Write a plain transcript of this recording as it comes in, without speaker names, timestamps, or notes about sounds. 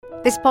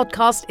This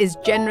podcast is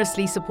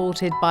generously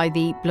supported by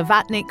the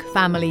Blavatnik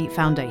Family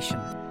Foundation.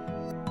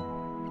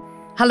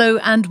 Hello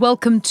and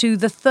welcome to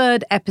the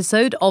third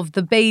episode of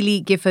the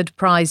Baillie Gifford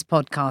Prize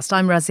podcast.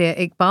 I'm Razia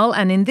Iqbal,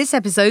 and in this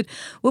episode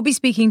we'll be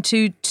speaking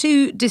to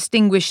two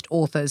distinguished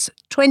authors,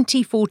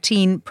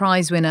 2014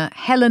 prize winner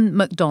Helen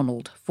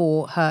MacDonald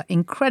for her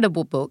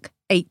incredible book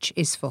H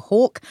is for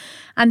Hawk,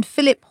 and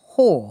Philip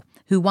Hoare,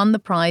 who won the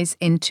prize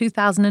in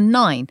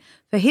 2009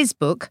 for his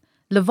book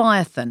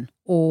Leviathan,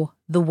 or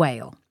The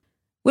Whale.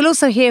 We'll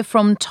also hear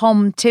from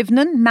Tom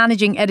Tivnan,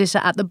 managing editor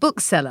at The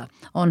Bookseller,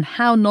 on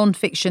how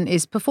non-fiction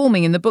is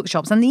performing in the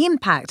bookshops and the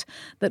impact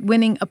that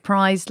winning a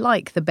prize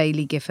like the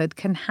Baillie Gifford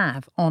can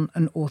have on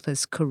an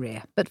author's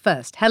career. But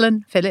first,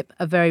 Helen, Philip,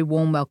 a very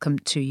warm welcome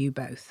to you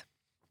both.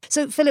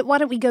 So, Philip, why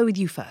don't we go with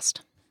you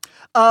first?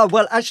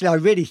 Well, actually, I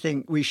really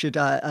think we should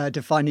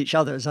define each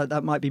other, as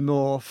that might be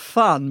more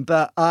fun.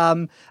 But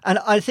and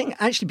I think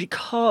actually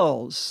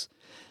because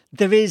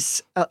there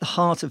is at the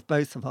heart of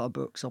both of our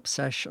books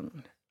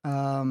obsession.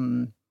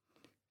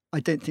 I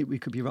don't think we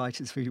could be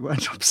writers if we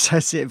weren't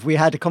obsessive. We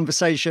had a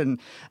conversation,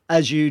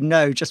 as you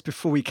know, just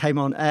before we came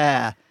on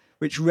air,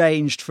 which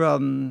ranged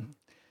from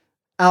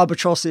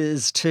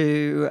albatrosses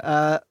to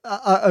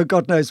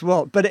God knows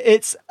what. But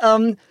it's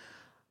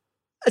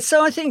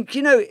so I think,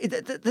 you know,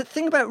 the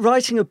thing about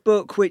writing a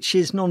book which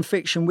is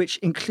non-fiction, which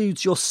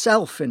includes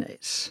yourself in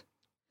it,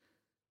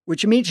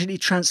 which immediately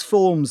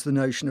transforms the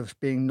notion of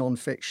being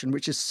non-fiction,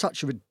 which is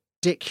such a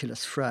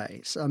ridiculous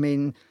phrase. I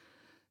mean,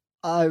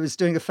 I was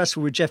doing a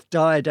festival with Jeff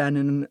Dyer down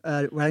in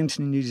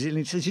Wellington, New Zealand.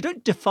 He says, you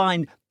don't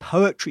define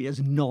poetry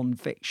as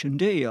non-fiction,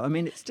 do you? I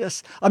mean, it's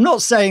just, I'm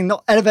not saying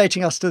not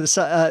elevating us to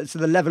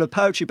the level of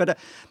poetry, but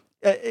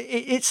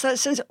it's that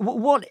sense,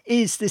 what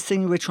is this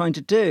thing we're trying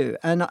to do?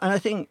 And I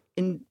think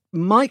in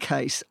my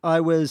case,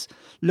 I was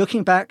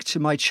looking back to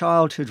my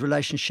childhood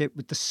relationship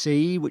with the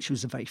sea, which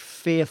was a very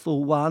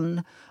fearful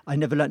one. I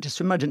never learned to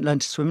swim. I didn't learn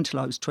to swim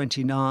until I was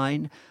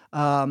 29.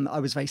 I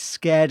was very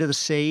scared of the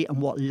sea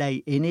and what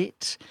lay in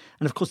it.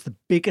 And of course, the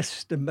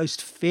biggest and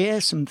most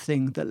fearsome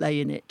thing that lay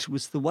in it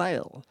was the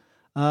whale.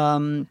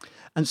 And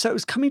so it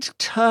was coming to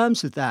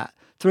terms with that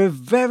through a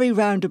very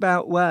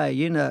roundabout way.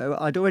 You know,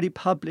 I'd already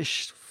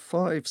published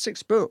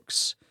 5-6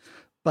 books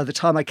by the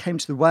time I came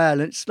to the whale.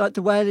 And it's like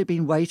the whale had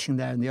been waiting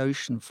there in the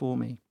ocean for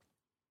me.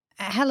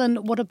 Helen,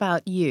 what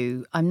about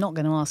you? I'm not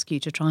going to ask you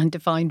to try and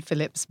define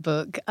Philip's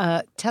book.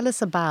 Tell us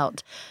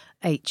about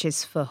H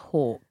is for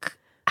Hawk.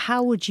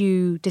 How would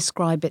you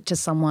describe it to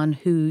someone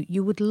who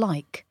you would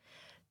like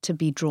to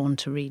be drawn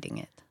to reading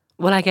it?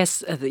 Well, I guess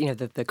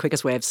the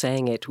quickest way of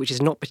saying it, which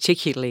is not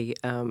particularly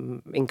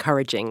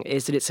encouraging,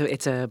 is that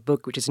it's a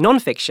book which is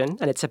non-fiction,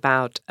 and it's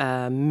about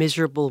a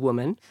miserable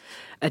woman,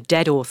 a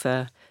dead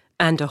author,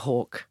 and a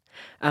hawk.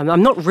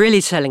 I'm not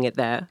really selling it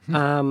there,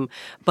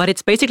 but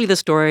it's basically the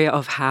story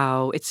of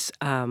how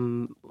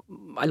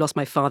I lost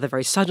my father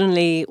very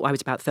suddenly. I was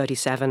about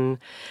 37.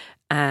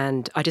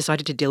 And I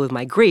decided to deal with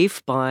my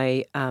grief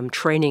by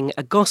training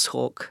a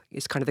goshawk.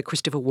 It's kind of the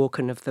Christopher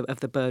Walken of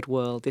the bird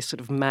world, this sort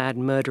of mad,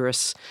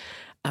 murderous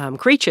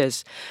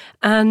creatures.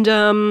 And,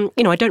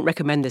 I don't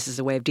recommend this as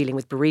a way of dealing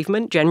with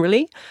bereavement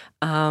generally.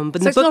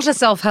 But so it's not a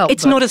self-help book?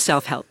 It's not a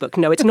self-help book.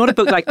 No, it's not a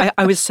book like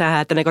I was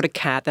sad, then I got a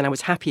cat, then I was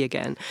happy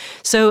again.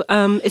 So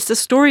it's the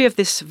story of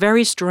this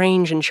very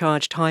strange and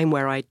charged time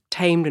where I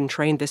tamed and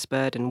trained this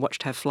bird and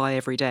watched her fly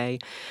every day.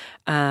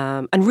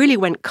 And really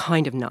went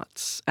kind of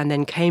nuts, and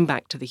then came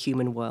back to the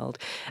human world.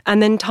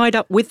 And then tied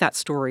up with that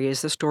story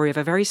is the story of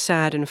a very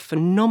sad and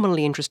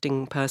phenomenally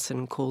interesting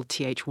person called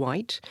T.H.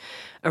 White,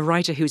 a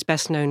writer who's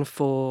best known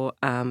for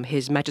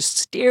his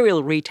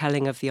magisterial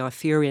retelling of the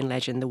Arthurian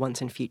legend, The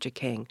Once and Future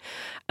King.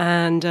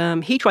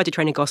 And he tried to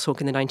train a goshawk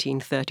in the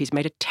 1930s,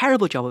 made a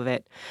terrible job of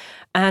it.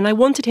 And I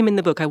wanted him in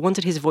the book. I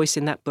wanted his voice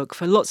in that book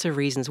for lots of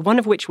reasons, one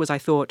of which was I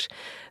thought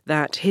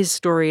that his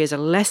story is a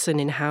lesson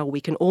in how we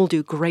can all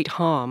do great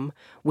harm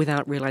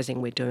without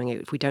realizing we're doing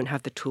it if we don't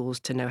have the tools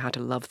to know how to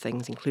love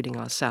things, including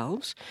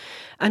ourselves.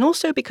 And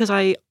also because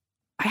I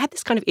had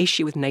this kind of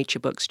issue with nature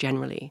books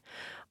generally.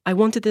 I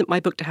wanted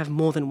my book to have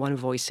more than one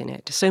voice in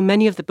it. So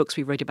many of the books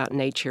we read about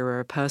nature are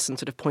a person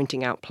sort of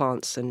pointing out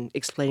plants and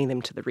explaining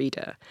them to the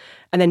reader,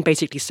 and then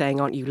basically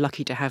saying, aren't you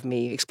lucky to have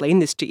me explain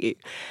this to you?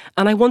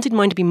 And I wanted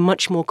mine to be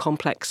much more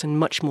complex and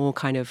much more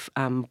kind of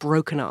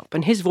broken up.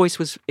 And his voice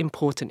was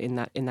important in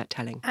that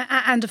telling.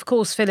 And of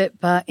course,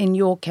 Philip, in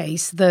your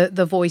case,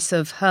 the voice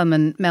of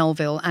Herman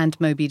Melville and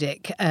Moby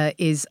Dick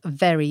is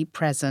very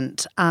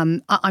present.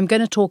 I'm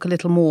going to talk a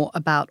little more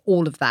about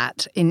all of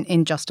that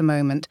in just a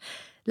moment.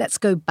 Let's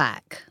go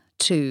back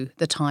to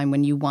the time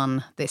when you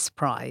won this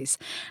prize.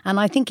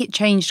 And I think it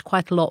changed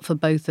quite a lot for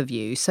both of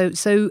you.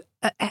 So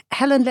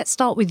Helen, let's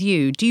start with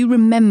you. Do you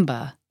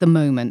remember the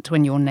moment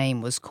when your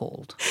name was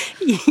called?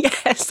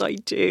 Yes, I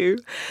do.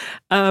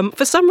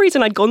 For some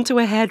reason, I'd gone to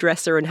a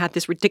hairdresser and had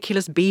this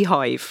ridiculous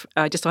beehive.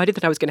 I decided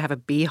that I was going to have a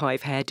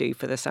beehive hairdo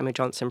for the Samuel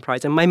Johnson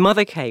Prize. And my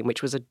mother came,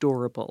 which was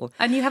adorable.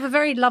 And you have a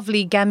very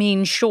lovely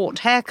gamine short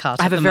haircut.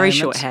 I have a very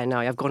short hair now.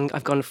 I've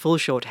gone full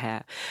short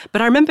hair.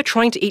 But I remember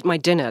trying to eat my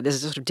dinner.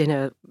 There's a sort of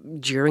dinner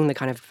during the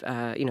kind of,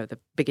 the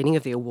beginning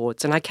of the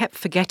awards. And I kept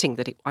forgetting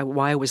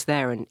why I was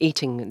there and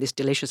eating this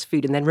delicious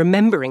food and then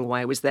remembering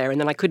why I was there. And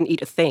then I couldn't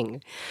eat a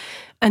thing.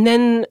 And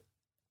then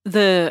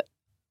when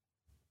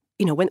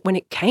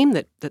it came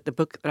that the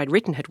book that I'd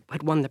written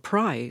had won the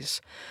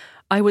prize,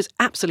 I was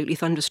absolutely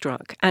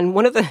thunderstruck. And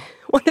one of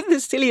the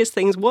silliest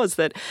things was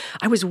that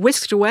I was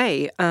whisked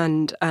away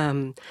and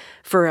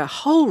for a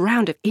whole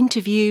round of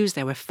interviews.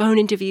 There were phone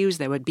interviews,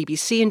 there were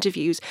BBC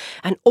interviews,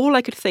 and all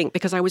I could think,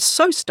 because I was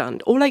so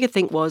stunned, all I could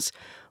think was,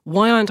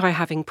 why aren't I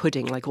having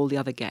pudding like all the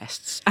other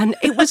guests? And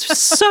it was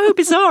so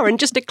bizarre and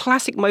just a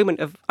classic moment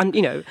of,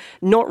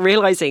 not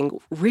realizing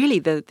really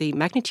the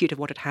magnitude of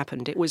what had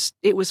happened. It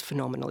was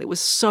phenomenal. It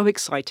was so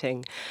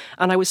exciting.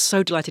 And I was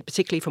so delighted,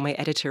 particularly for my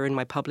editor and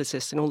my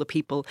publicist and all the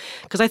people,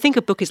 because I think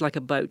a book is like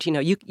a boat.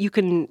 You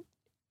can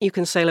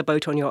sail a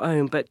boat on your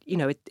own, but,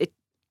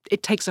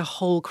 it takes a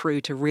whole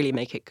crew to really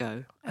make it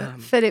go.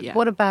 Philip,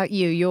 What about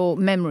you? Your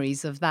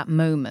memories of that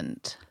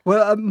moment?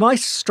 Well, my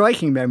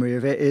striking memory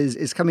of it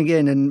is coming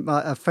in, and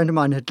a friend of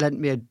mine had lent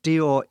me a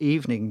Dior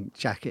evening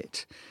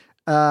jacket.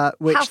 How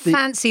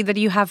fancy that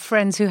you have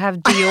friends who have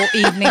Dior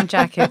evening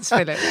jackets,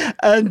 Philip.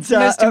 And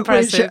most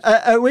impressive.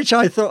 At which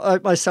I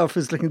thought myself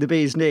was looking at the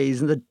bee's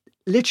knees, and the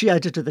literary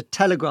editor of the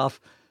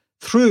Telegraph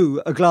threw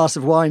a glass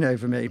of wine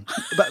over me,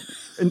 but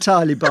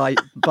entirely by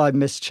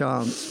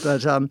mischance.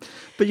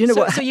 But you know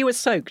what? So you were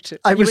soaked.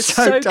 I was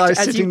soaked. I was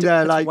sitting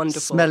there like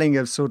wonderful. Smelling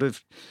of sort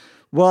of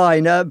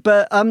wine.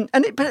 But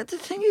the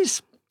thing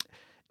is,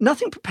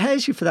 nothing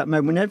prepares you for that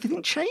moment when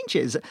everything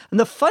changes. And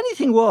the funny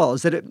thing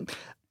was that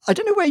I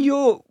don't know where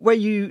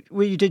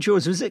you did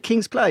yours. Was it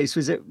King's Place?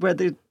 Was it where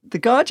the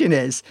Guardian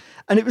is?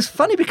 And it was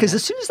funny because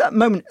as soon as that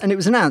moment, and it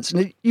was announced,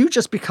 and you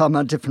just become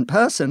a different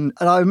person.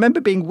 And I remember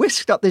being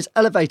whisked up this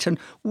elevator and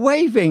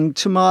waving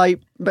to my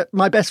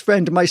best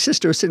friend and my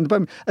sister who were sitting at the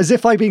bottom, as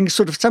if I'd been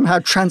sort of somehow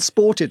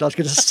transported, like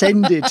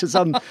ascended to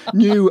some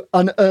new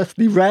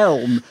unearthly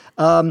realm.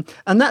 And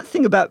that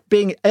thing about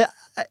being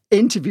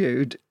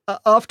interviewed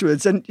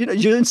afterwards, and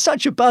you're in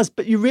such a buzz,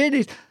 but you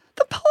really,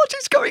 the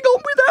party's going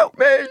on without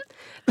me.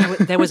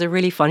 There was a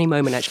really funny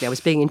moment, actually. I was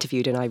being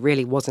interviewed and I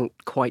really wasn't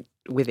quite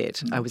with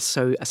it. I was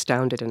so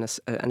astounded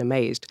and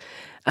amazed.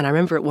 And I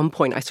remember at one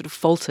point I sort of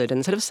faltered. And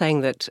instead of saying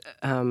that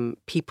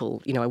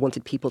people, I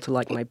wanted people to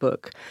like my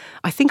book,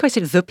 I think I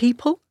said the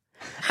people.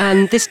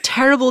 And this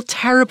terrible,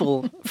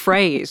 terrible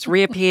phrase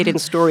reappeared in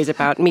stories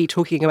about me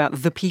talking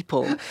about the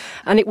people.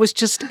 And it was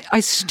just, I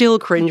still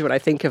cringe when I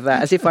think of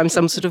that, as if I'm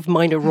some sort of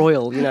minor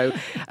royal,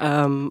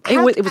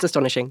 It was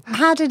astonishing.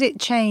 How did it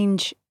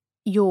change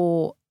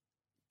your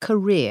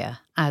career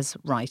as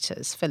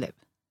writers, Philip?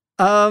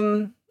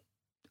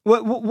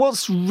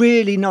 What's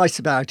really nice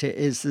about it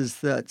is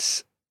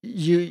that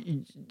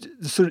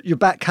your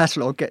back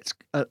catalogue gets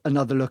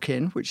another look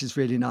in, which is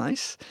really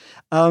nice.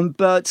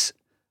 But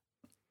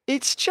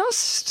it's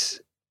just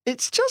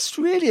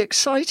really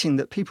exciting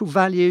that people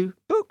value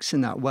books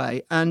in that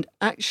way. And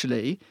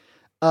actually,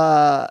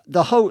 the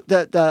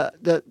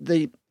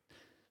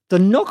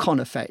knock-on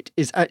effect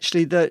is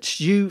actually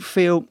that you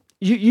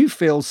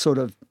feel sort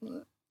of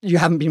you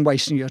haven't been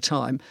wasting your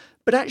time.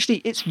 But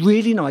actually, it's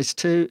really nice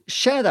to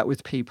share that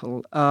with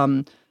people.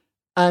 And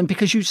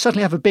because you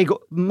suddenly have a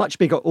much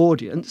bigger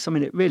audience, I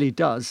mean, it really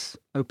does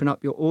open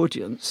up your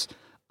audience.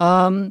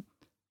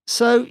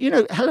 So,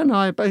 Helen and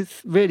I are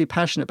both really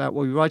passionate about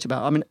what we write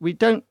about. I mean,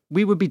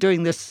 we would be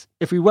doing this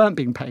if we weren't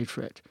being paid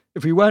for it,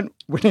 if we weren't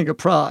winning a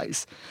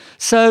prize.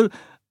 So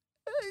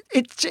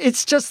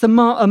it's just a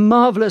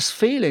marvelous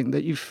feeling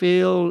that you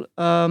feel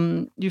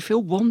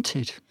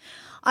wanted.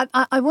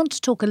 I want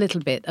to talk a little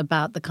bit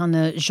about the kind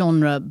of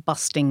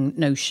genre-busting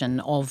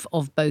notion of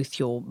both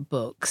your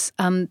books.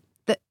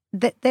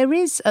 That there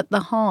is at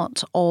the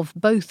heart of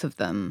both of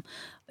them,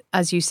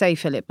 as you say,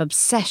 Philip,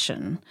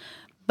 obsession,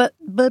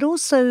 but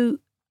also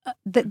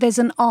there's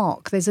an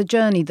arc, there's a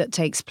journey that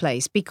takes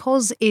place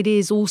because it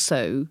is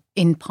also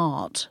in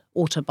part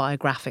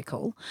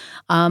autobiographical.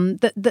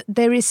 That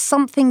there is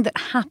something that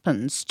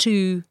happens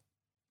to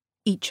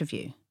each of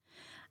you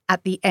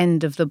at the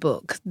end of the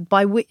book,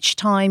 by which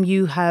time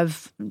you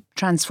have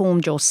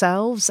transformed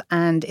yourselves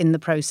and in the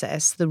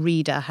process the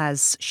reader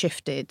has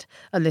shifted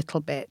a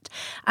little bit.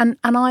 And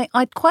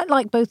I'd quite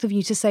like both of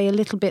you to say a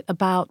little bit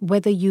about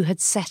whether you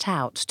had set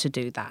out to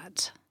do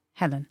that.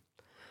 Helen?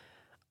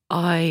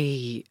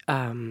 I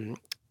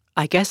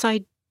guess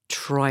I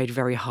tried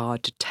very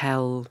hard to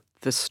tell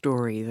the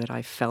story that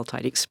I felt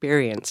I'd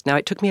experienced. Now,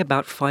 it took me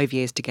about 5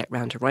 years to get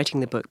round to writing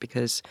the book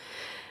because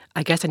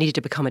I guess I needed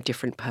to become a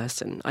different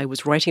person. I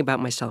was writing about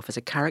myself as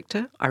a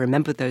character. I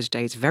remember those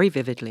days very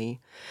vividly.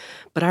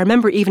 But I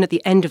remember even at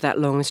the end of that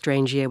long,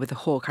 strange year with the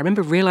hawk, I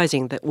remember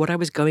realizing that what I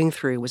was going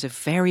through was a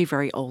very,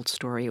 very old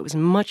story. It was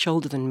much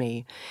older than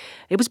me.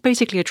 It was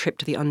basically a trip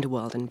to the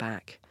underworld and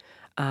back.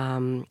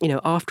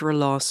 After a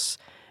loss,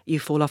 you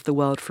fall off the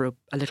world for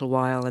a little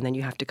while and then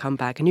you have to come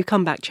back, and you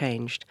come back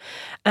changed.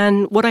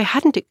 And what I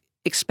hadn't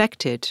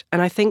expected, and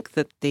I think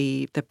that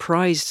the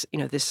prize,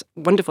 this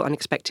wonderful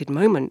unexpected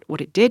moment, what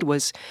it did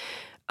was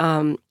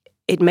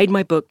it made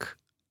my book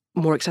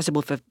more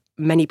accessible for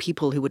many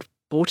people who would have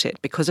bought it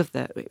because of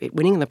it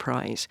winning the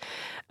prize.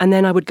 And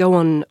then I would go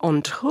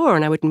on tour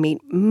and I would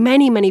meet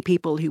many, many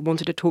people who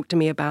wanted to talk to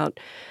me about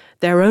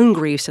their own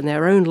griefs and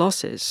their own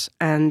losses,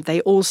 and they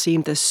all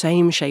seemed the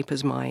same shape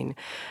as mine.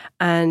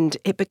 And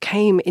it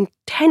became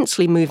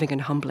intensely moving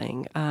and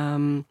humbling.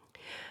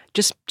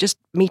 Just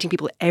meeting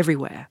people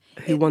everywhere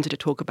who wanted to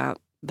talk about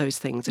those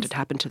things that had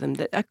happened to them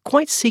that are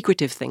quite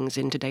secretive things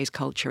in today's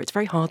culture. It's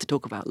very hard to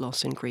talk about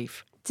loss and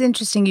grief. It's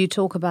interesting you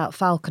talk about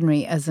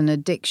falconry as an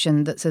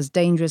addiction that's as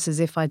dangerous as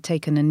if I'd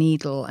taken a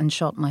needle and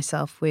shot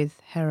myself with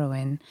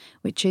heroin,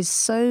 which is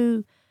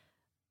so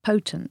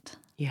potent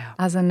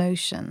as a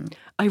notion.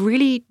 I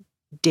really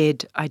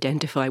did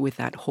identify with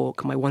that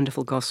hawk, my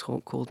wonderful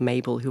goshawk called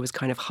Mabel, who was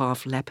kind of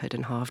half leopard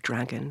and half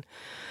dragon.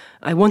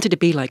 I wanted to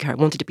be like her. I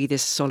wanted to be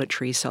this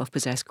solitary,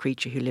 self-possessed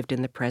creature who lived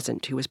in the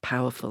present, who was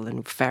powerful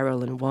and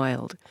feral and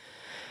wild.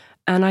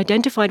 And I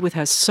identified with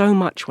her so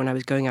much when I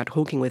was going out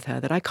hawking with her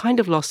that I kind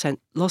of lost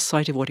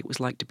sight of what it was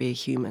like to be a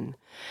human.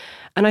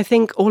 And I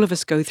think all of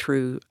us go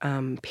through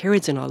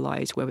periods in our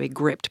lives where we're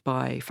gripped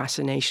by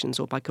fascinations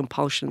or by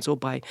compulsions or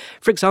by,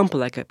 for example,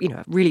 like a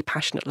really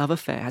passionate love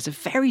affair has a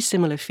very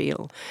similar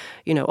feel.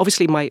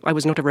 Obviously I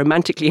was not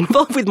romantically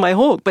involved with my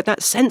hawk, but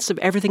that sense of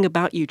everything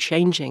about you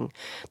changing,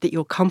 that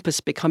your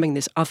compass becoming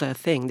this other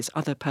thing, this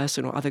other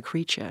person or other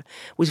creature,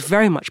 was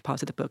very much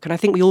part of the book. And I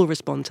think we all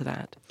respond to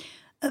that.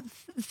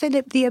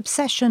 Philip, the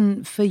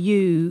obsession for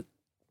you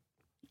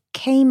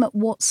came at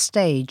what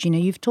stage?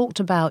 You've talked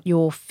about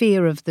your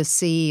fear of the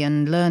sea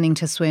and learning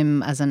to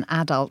swim as an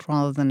adult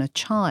rather than a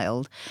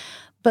child,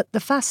 but the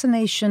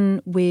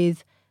fascination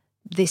with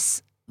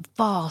this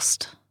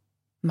vast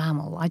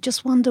mammal, I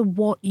just wonder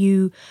what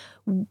you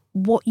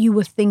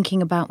were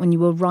thinking about when you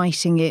were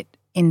writing it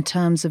in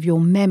terms of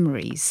your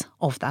memories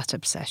of that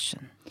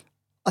obsession.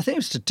 I think it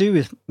was to do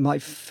with my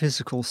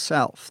physical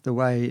self, the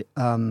way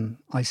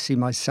I see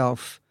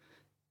myself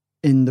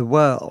in the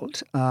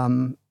world.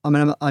 I'm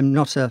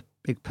not a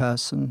big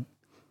person.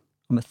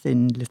 I'm a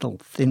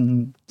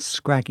thin,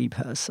 scraggy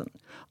person.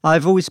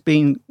 I've always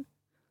been.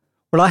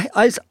 Well,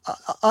 I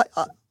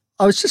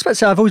was just about to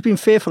say I've always been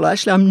fearful.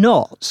 Actually, I'm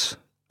not.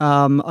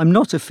 I'm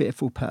not a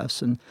fearful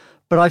person,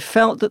 but I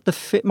felt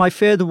that my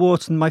fear of the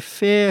water and my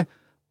fear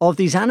of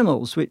these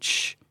animals,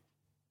 which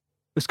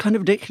was kind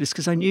of ridiculous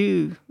because I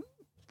knew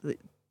that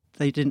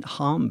they didn't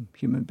harm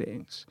human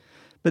beings.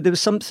 But there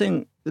was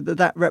something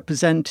that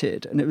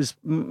represented, and it was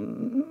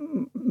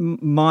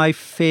my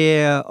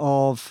fear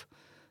of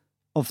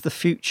the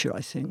future,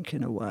 I think,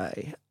 in a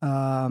way,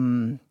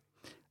 and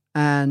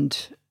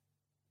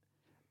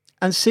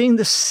seeing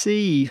the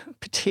sea,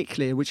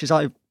 particularly, which is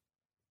my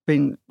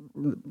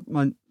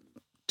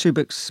 2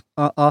 books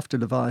after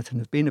Leviathan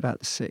have been about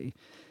the sea,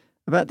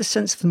 about the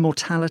sense of the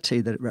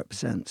mortality that it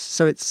represents.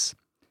 So it's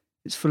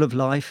full of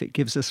life. It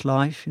gives us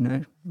life.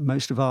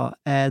 Most of our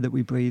air that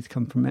we breathe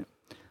come from it.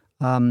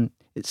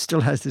 It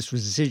still has this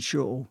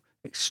residual,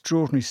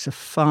 extraordinary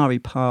safari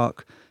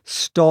park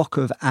stock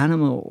of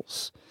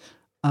animals,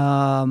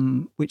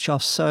 which are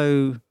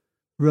so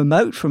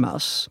remote from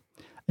us.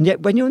 And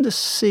yet when you're in the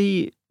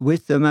sea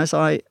with them, as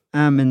I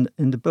am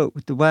in the book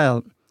with the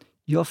whale,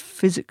 you're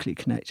physically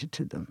connected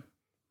to them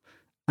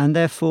and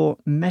therefore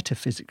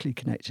metaphysically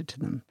connected to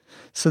them.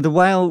 So the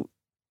whale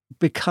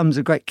becomes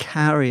a great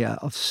carrier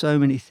of so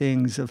many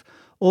things, of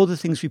all the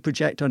things we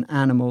project on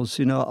animals.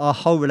 Our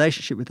whole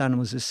relationship with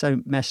animals is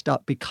so messed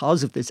up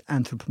because of this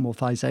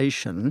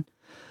anthropomorphization.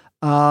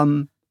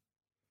 But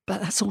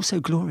that's also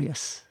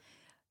glorious.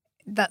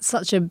 That's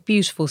such a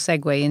beautiful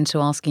segue into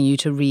asking you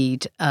to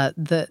read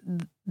the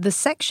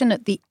section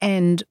at the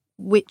end,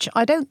 which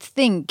I don't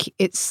think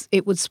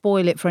it would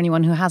spoil it for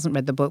anyone who hasn't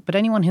read the book, but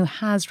anyone who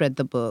has read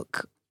the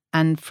book,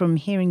 and from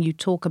hearing you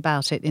talk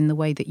about it in the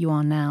way that you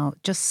are now,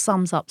 just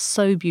sums up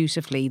so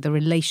beautifully the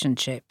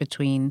relationship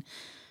between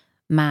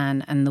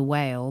man and the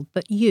whale,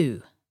 but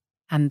you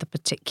and the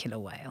particular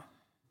whale.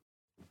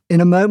 In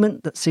a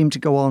moment that seemed to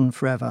go on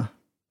forever,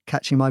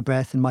 catching my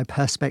breath in my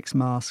perspex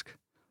mask,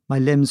 my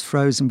limbs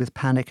frozen with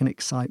panic and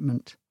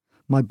excitement,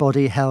 my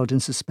body held in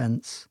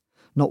suspense,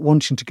 not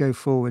wanting to go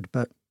forward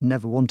but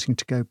never wanting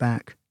to go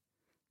back,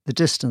 the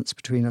distance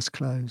between us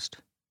closed.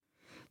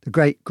 The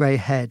great grey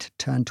head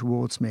turned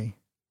towards me,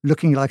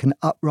 looking like an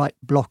upright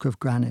block of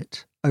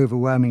granite,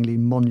 overwhelmingly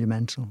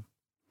monumental.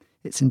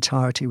 Its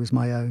entirety was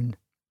my own.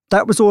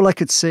 That was all I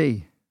could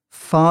see,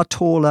 far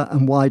taller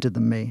and wider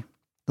than me,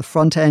 the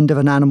front end of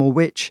an animal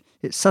which,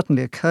 it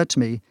suddenly occurred to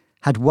me,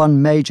 had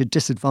one major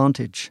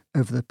disadvantage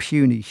over the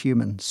puny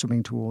human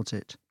swimming towards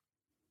it.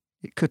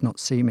 It could not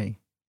see me.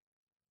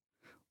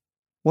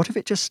 What if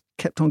it just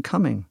kept on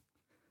coming,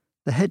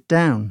 the head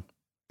down,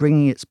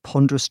 bringing its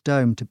ponderous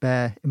dome to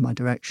bear in my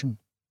direction?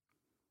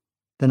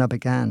 Then I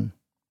began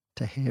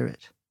to hear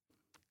it.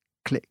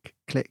 Click,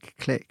 click,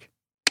 click.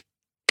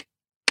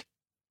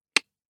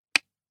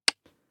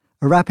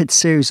 A rapid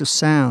series of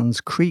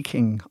sounds,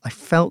 creaking. I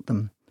felt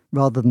them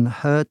rather than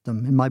heard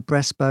them. In my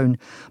breastbone,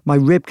 my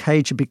rib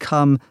cage had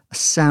become a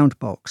sound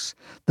box.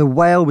 The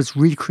whale was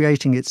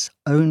recreating its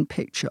own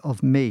picture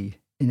of me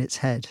in its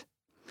head.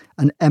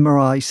 An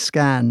MRI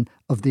scan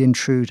of the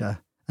intruder,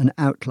 an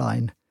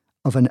outline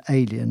of an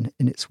alien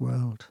in its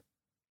world.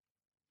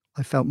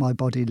 I felt my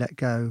body let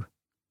go,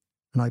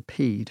 and I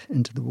peed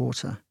into the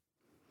water.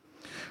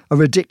 A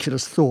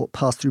ridiculous thought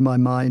passed through my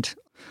mind.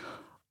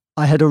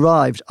 I had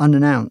arrived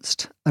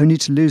unannounced, only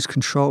to lose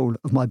control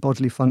of my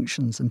bodily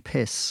functions and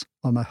piss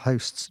on my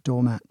host's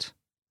doormat.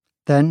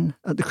 Then,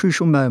 at the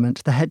crucial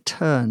moment, the head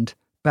turned,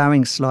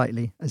 bowing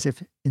slightly, as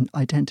if in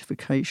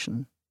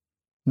identification.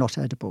 Not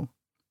edible,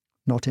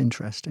 not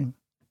interesting.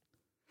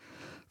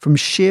 From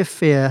sheer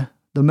fear,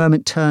 the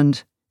moment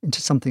turned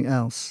into something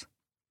else.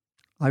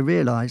 I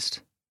realised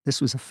this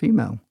was a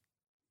female,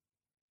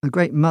 a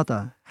great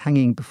mother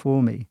hanging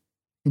before me,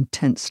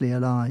 intensely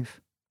alive.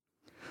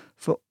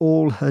 For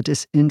all her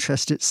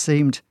disinterest, it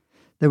seemed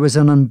there was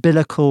an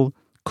umbilical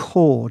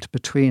cord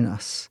between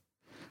us.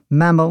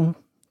 Mammal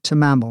to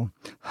mammal,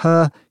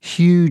 her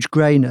huge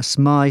greyness,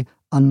 my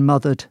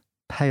unmothered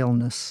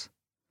paleness.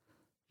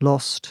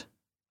 Lost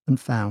and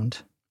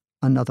found,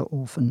 another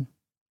orphan.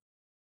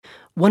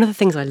 One of the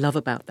things I love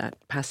about that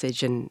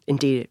passage, and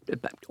indeed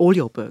about all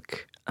your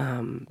book,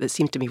 that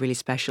seems to me really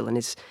special and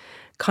is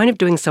kind of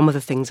doing some of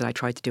the things that I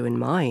tried to do in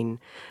mine,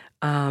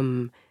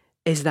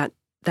 is that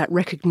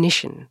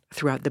recognition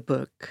throughout the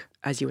book,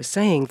 as you were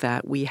saying,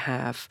 that we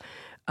have,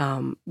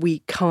 we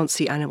can't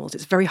see animals.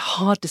 It's very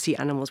hard to see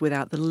animals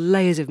without the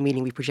layers of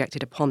meaning we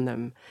projected upon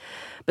them.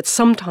 But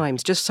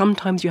sometimes, just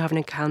sometimes, you have an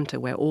encounter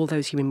where all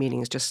those human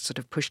meanings just sort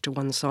of push to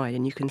one side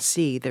and you can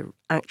see the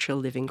actual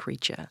living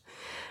creature.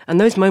 And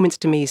those moments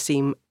to me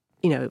seem,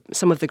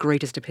 some of the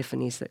greatest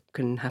epiphanies that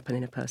can happen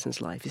in a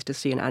person's life is to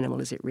see an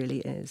animal as it really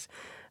is.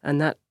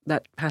 And that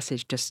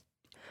passage just,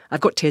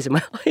 I've got tears in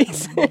my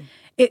eyes.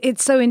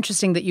 It's so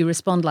interesting that you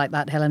respond like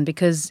that, Helen,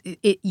 because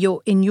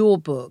you're in your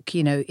book,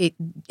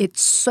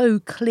 it's so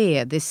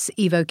clear, this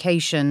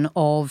evocation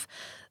of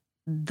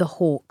the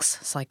hawk's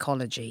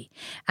psychology.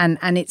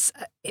 And it's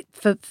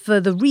for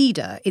the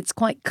reader, it's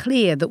quite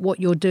clear that what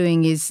you're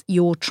doing is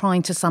you're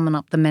trying to summon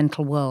up the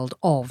mental world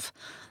of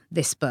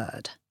this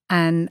bird.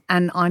 And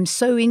I'm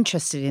so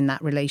interested in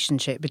that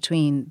relationship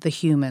between the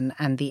human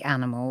and the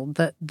animal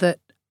that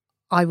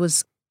I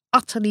was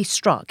utterly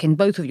struck in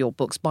both of your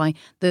books by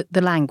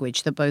the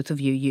language that both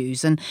of you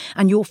use. And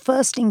your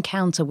first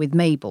encounter with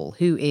Mabel,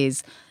 who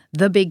is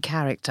the big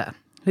character,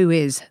 who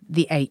is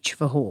the H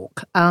for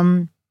hawk,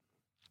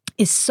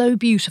 is so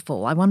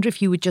beautiful. I wonder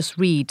if you would just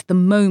read the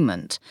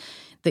moment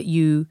that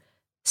you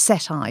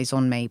set eyes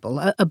on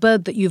Mabel, a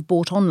bird that you've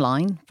bought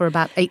online for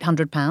about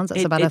 £800.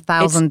 That's about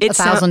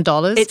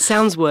 $1,000. It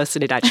sounds worse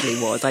than it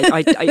actually was.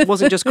 It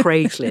wasn't just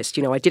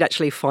Craigslist. I did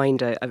actually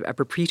find a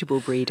reputable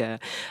breeder.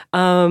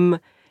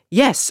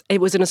 Yes, it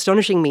was an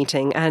astonishing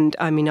meeting. And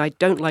I mean, I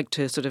don't like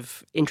to sort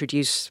of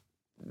introduce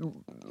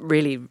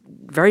really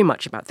very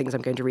much about things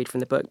I'm going to read from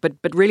the book.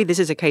 But really, this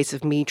is a case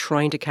of me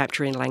trying to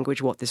capture in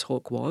language what this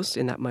hawk was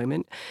in that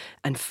moment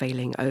and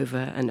failing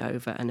over and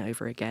over and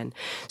over again.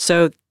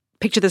 So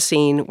picture the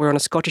scene. We're on a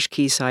Scottish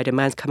quayside. A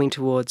man's coming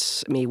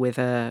towards me with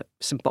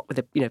some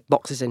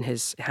boxes in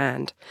his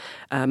hand,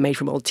 made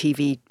from old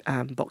TV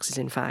boxes,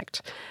 in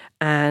fact.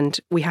 And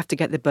we have to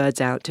get the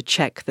birds out to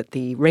check that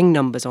the ring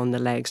numbers on the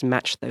legs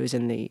match those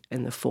in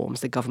the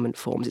forms, the government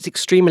forms. It's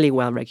extremely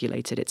well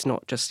regulated. It's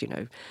not just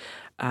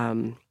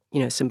some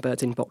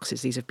birds in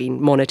boxes. These have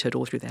been monitored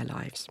all through their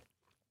lives.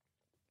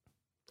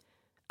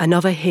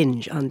 Another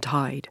hinge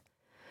untied.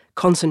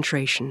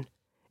 Concentration.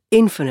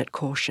 Infinite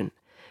caution.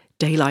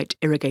 Daylight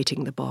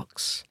irrigating the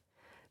box.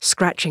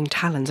 Scratching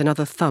talons,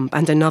 another thump,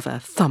 and another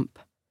thump.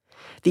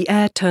 The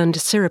air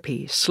turned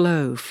syrupy,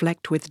 slow,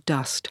 flecked with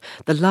dust,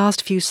 the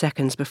last few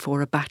seconds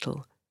before a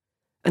battle.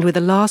 And with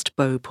the last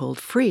bow pulled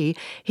free,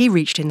 he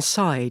reached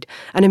inside,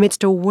 and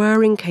amidst a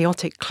whirring,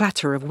 chaotic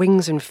clatter of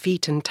wings and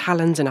feet and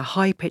talons and a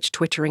high-pitched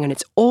twittering, and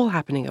it's all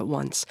happening at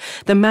once,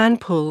 the man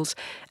pulls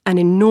an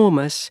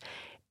enormous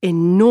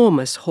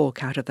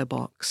hawk out of the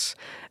box.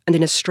 And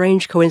in a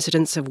strange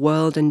coincidence of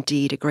world and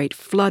deed, a great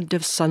flood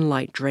of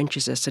sunlight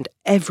drenches us, and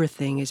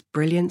everything is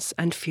brilliance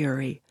and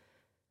fury.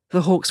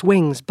 The hawk's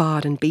wings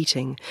barred and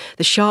beating,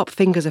 the sharp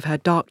fingers of her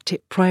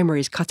dark-tipped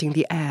primaries cutting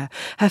the air,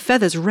 her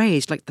feathers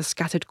raised like the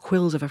scattered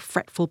quills of a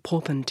fretful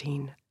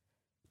porpentine.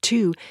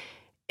 2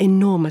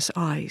 enormous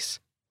eyes.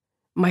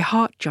 My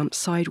heart jumps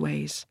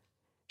sideways.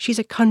 She's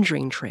a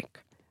conjuring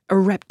trick, a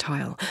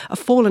reptile, a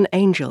fallen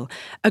angel,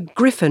 a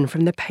griffin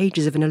from the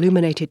pages of an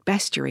illuminated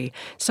bestiary,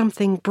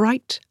 something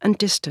bright and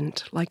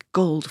distant like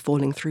gold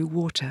falling through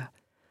water.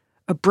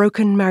 A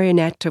broken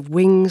marionette of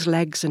wings,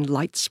 legs, and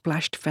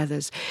light-splashed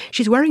feathers.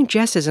 She's wearing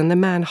jesses and the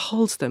man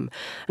holds them,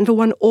 and for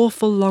one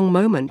awful long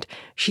moment,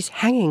 she's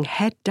hanging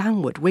head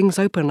downward, wings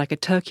open like a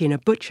turkey in a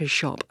butcher's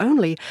shop,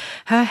 only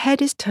her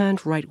head is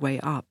turned right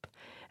way up,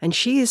 and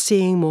she is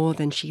seeing more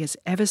than she has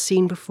ever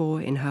seen before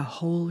in her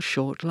whole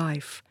short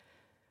life.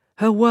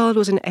 Her world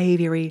was an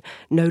aviary,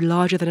 no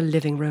larger than a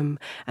living room,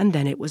 and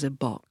then it was a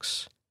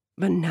box.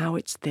 But now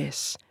it's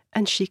this,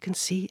 and she can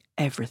see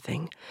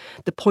everything.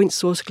 The point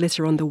source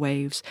glitter on the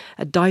waves,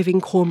 a diving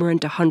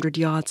cormorant 100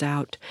 yards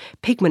out,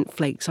 pigment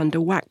flakes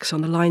under wax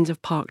on the lines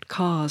of parked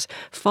cars,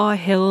 far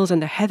hills and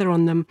the heather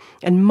on them,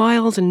 and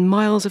miles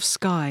of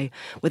sky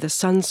where the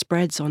sun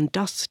spreads on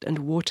dust and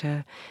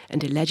water,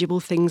 and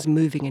illegible things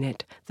moving in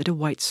it that are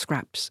white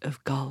scraps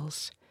of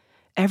gulls.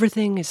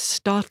 Everything is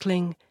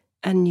startling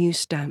and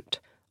new-stamped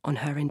on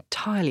her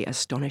entirely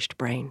astonished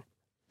brain.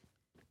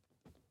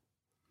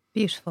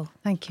 Beautiful.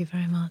 Thank you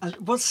very much.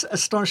 What's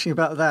astonishing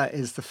about that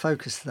is the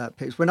focus of that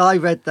piece. When I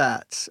read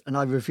that and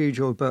I reviewed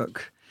your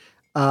book,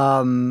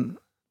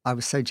 I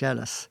was so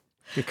jealous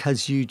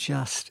because you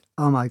just,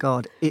 oh my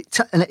God.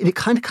 And it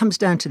kind of comes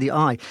down to the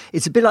eye.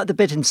 It's a bit like the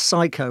bit in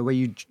Psycho where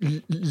you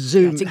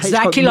zoom. That's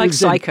exactly like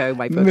Psycho,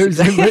 my book.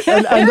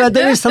 And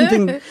there is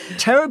something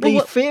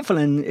terribly fearful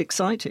and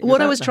exciting.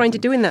 What I was trying to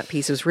do in that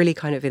piece was really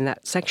kind of, in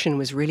that section,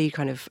 was really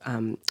kind of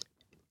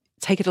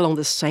take it along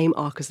the same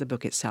arc as the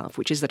book itself,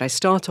 which is that I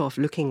start off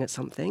looking at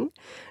something,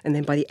 and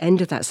then by the end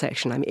of that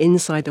section, I'm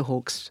inside the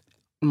hawk's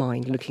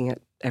mind looking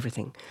at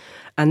everything.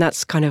 And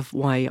that's kind of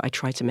why I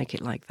try to make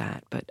it like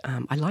that. But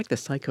I like the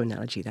Psycho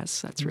analogy.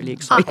 That's really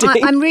exciting.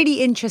 I'm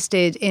really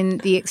interested in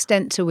the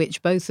extent to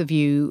which both of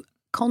you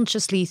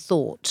consciously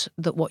thought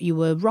that what you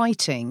were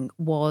writing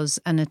was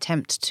an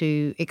attempt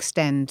to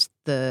extend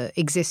the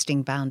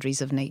existing boundaries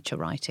of nature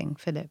writing.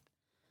 Philip?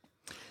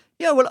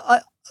 Yeah,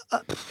 well,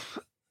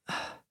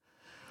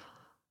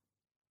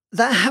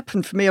 that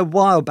happened for me a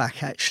while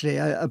back, actually.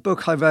 A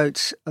book I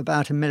wrote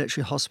about a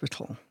military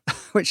hospital,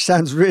 which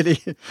sounds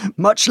really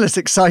much less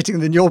exciting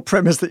than your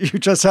premise that you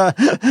just heard,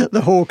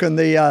 the hawk and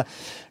the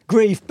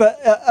grief. But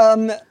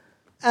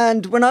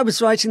and when I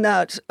was writing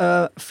that,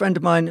 a friend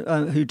of mine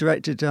who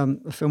directed a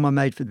film I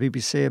made for the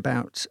BBC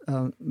about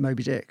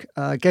Moby Dick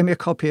gave me a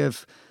copy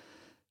of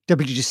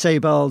W.G.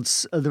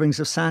 Sebald's The Rings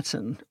of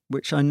Saturn,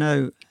 which I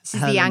know... This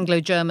is the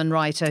Anglo-German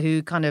writer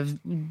who kind of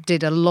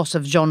did a lot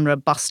of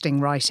genre-busting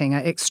writing,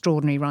 an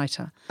extraordinary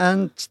writer.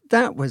 And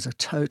that was a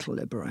total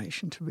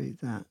liberation to read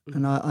that.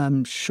 And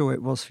I'm sure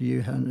it was for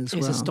you, Helen, as well.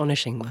 It's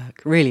astonishing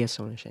work, really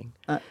astonishing.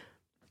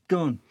 Go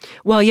on.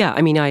 Well, yeah,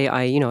 I mean,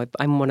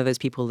 I'm one of those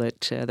people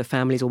that the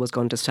family's always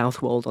gone to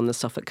Southwold on the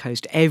Suffolk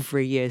coast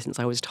every year since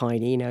I was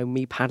tiny. You know,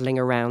 me paddling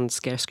around,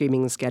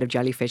 screaming and scared of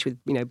jellyfish with,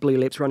 blue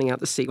lips running out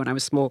the sea when I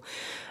was small.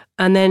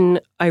 And then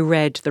I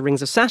read The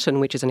Rings of Saturn,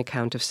 which is an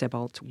account of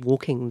Sebald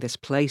walking this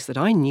place that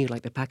I knew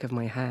like the back of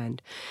my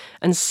hand,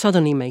 and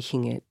suddenly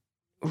making it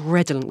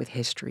redolent with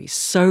history,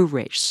 so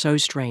rich, so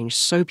strange,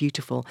 so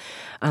beautiful.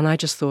 And I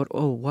just thought,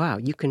 oh, wow,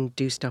 you can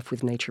do stuff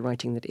with nature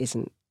writing that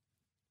isn't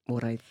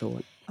what I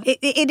thought.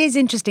 It is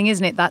interesting,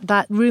 isn't it,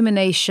 that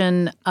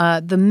rumination,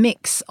 the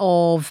mix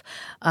of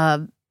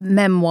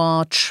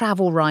memoir,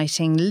 travel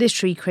writing,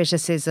 literary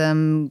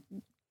criticism,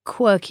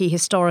 quirky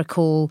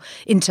historical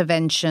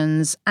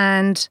interventions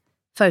and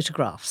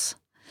photographs,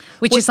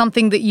 which is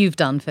something that you've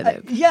done,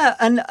 Philip. Yeah,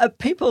 and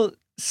people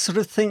sort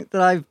of think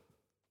that I've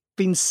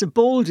been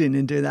subaltern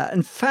in doing that.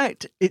 In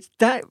fact,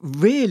 that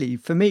really,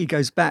 for me,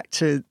 goes back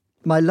to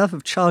my love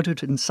of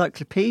childhood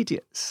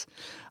encyclopedias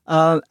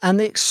and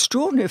the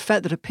extraordinary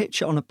effect that a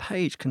picture on a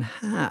page can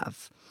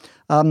have.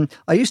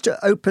 I used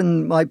to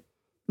open my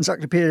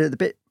encyclopedia at the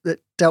bit that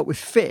dealt with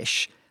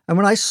fish, and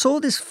when I saw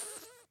this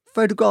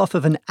photograph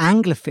of an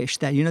anglerfish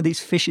there, these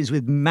fishes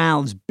with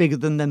mouths bigger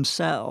than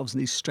themselves and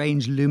these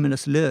strange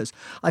luminous lures,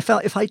 I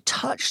felt if I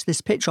touched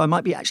this picture, I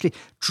might be actually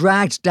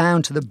dragged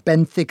down to the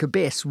benthic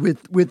abyss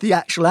with the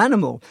actual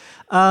animal.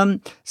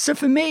 So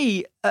for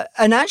me,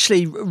 and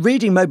actually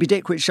reading Moby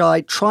Dick, which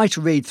I tried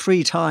to read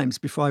 3 times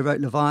before I wrote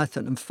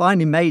Leviathan, and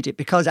finally made it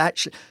because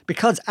actually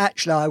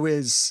I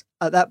was...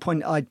 At that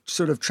point, I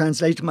sort of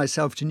translated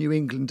myself to New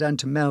England and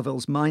to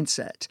Melville's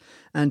mindset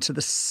and to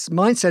the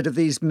mindset of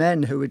these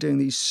men who were doing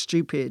these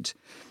stupid,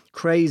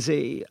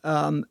 crazy,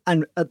 and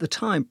at the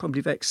time,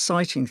 probably very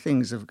exciting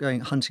things of going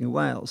hunting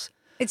whales.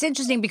 It's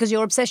interesting because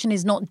your obsession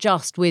is not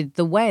just with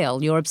the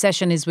whale. Your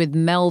obsession is with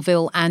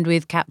Melville and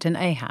with Captain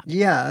Ahab.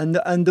 Yeah,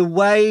 and the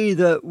way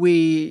that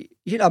we,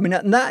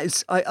 and that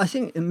is, I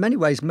think in many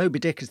ways, Moby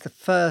Dick is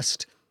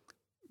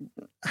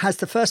has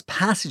the first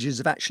passages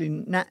of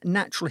actually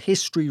natural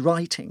history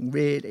writing,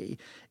 really,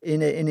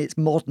 in its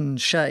modern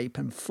shape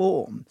and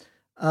form.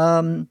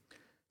 But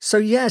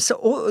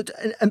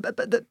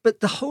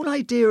the whole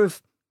idea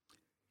of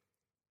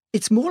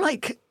it's more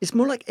like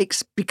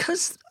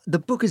because the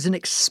book is an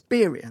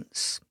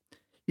experience.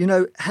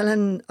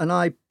 Helen and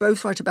I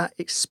both write about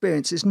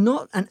experience. It's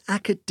not an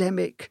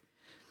academic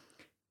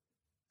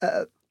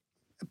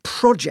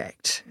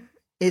project.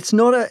 It's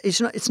not.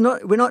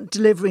 We're not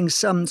delivering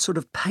some sort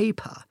of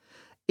paper.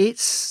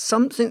 It's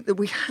something that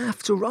we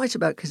have to write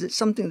about because it's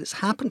something that's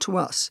happened to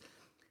us,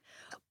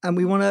 and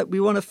we want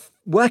to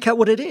work out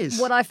what it is.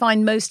 What I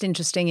find most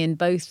interesting in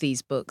both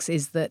these books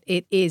is that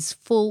it is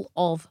full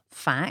of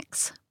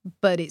facts,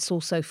 but it's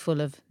also full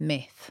of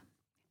myth.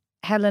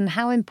 Helen,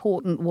 how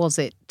important was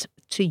it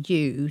to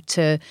you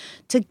to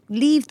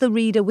leave the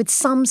reader with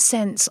some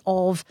sense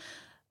of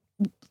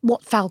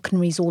what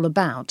falconry is all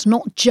about,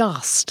 not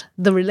just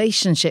the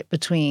relationship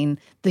between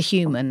the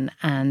human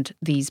and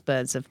these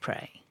birds of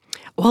prey?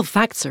 Well,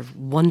 facts are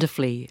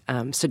wonderfully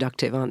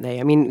seductive, aren't they?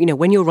 I mean,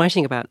 when you're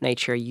writing about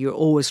nature, you're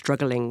always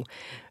struggling.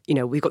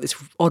 We've got this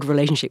odd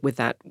relationship with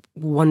that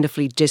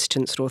wonderfully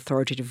distant sort of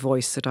authoritative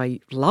voice that I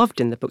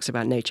loved in the books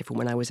about nature from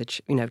when I was a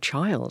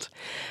child.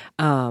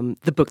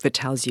 The book that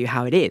tells you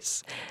how it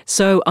is.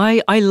 So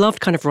I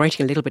loved kind of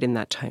writing a little bit in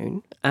that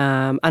tone.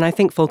 And I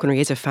think falconry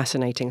is a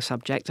fascinating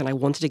subject, and I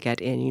wanted to get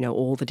in,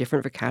 all the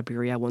different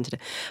vocabulary I wanted to.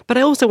 But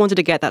I also wanted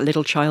to get that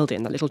little child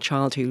in, that little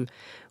child who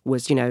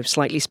was,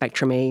 slightly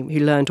spectrumy, who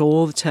learned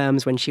all the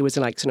terms when she was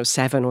like sort of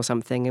 7 or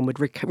something and would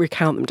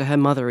recount them to her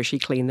mother as she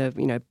cleaned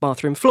the,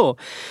 bathroom floor.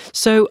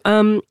 So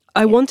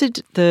I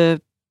wanted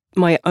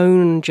my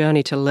own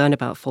journey to learn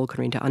about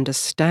falconry and to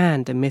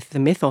understand the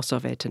mythos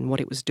of it and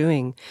what it was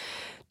doing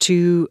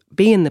to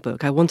be in the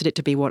book. I wanted it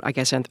to be what I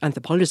guess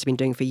anthropologists have been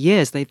doing for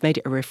years. They've made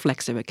it a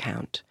reflexive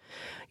account.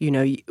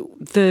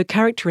 The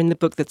character in the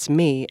book that's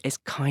me is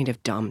kind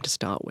of dumb to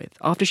start with.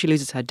 After she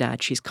loses her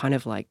dad, she's kind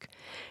of like,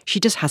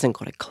 she just hasn't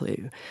got a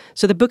clue.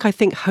 So the book, I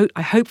think,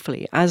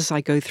 hopefully, as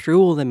I go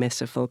through all the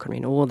myths of falconry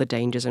and all the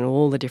dangers and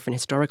all the different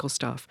historical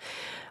stuff,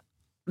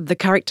 the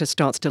character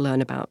starts to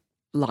learn about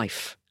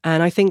life.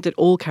 And I think that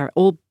all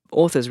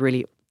authors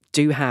really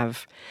do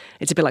have,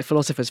 it's a bit like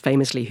philosophers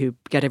famously who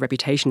get a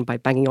reputation by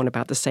banging on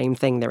about the same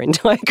thing their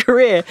entire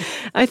career.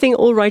 I think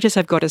all writers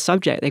have got a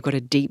subject. They've got a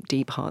deep,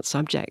 deep heart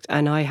subject.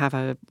 And I have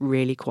a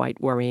really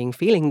quite worrying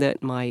feeling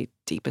that my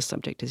deepest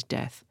subject is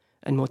death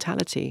and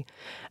mortality.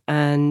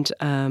 And,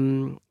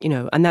 and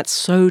that's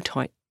so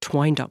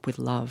twined up with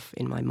love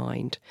in my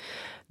mind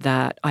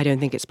that I don't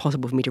think it's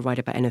possible for me to write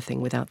about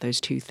anything without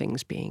those two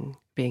things being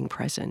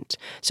present.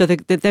 So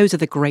those are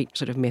the great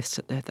sort of myths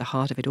at the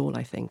heart of it all,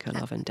 I think, are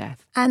love and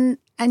death. And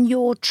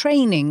your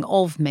training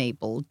of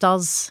Mabel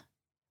does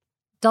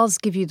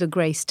give you the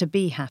grace to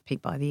be happy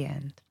by the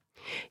end.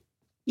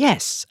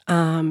 Yes,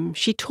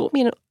 she taught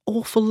me an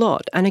awful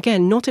lot, and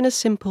again, not in a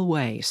simple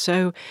way.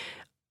 So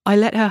I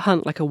let her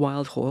hunt like a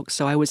wild hawk,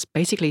 so I was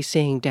basically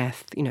seeing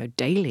death,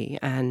 daily,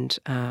 and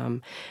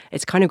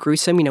it's kind of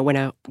gruesome. When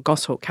a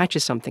goshawk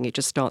catches something, it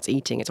just starts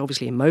eating. It's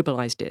obviously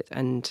immobilized it,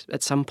 and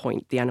at some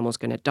point the animal's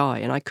going to die,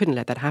 and I couldn't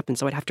let that happen,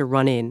 so I'd have to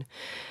run in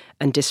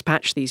and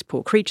dispatch these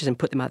poor creatures and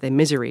put them out their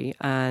misery,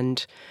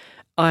 and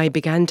I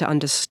began to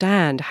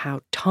understand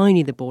how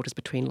tiny the borders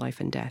between life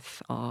and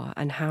death are,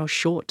 and how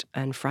short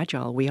and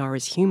fragile we are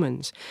as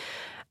humans.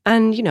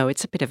 And,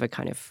 it's a bit of a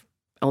kind of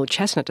old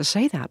chestnut to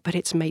say that, but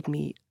it's made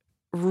me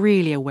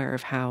really aware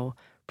of how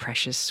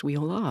precious we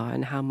all are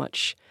and how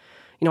much,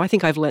 I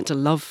think I've learnt to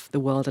love the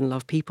world and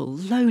love people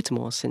loads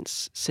more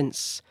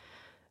since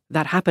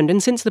that happened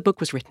and since the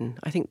book was written.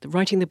 I think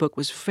writing the book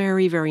was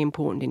very, very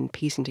important in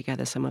piecing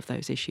together some of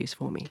those issues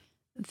for me.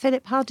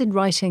 Philip, how did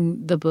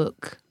writing the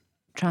book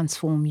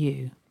transform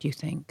you, do you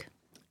think?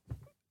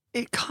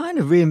 It kind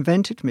of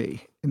reinvented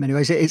me in many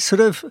ways. It's sort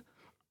of,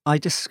 I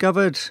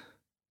discovered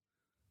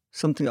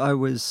something I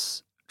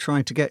was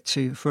trying to get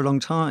to for a long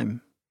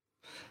time.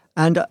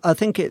 And I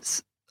think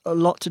it's a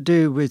lot to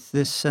do with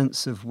this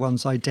sense of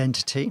one's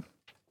identity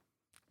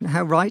and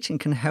how writing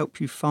can help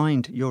you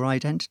find your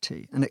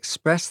identity and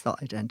express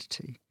that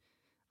identity.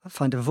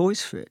 Find a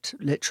voice for it,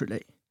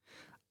 literally.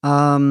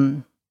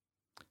 To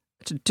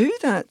do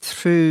that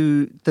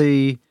through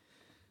the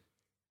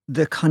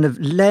kind of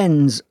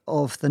lens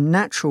of the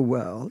natural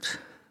world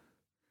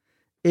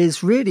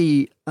is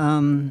really,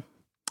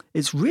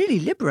 it's really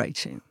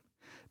liberating.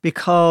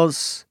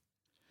 Because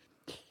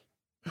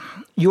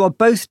you are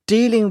both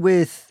dealing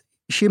with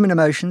human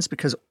emotions,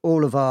 because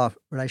all of our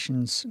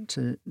relations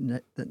to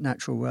the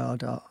natural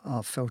world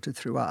are filtered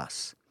through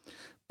us.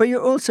 But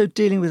you're also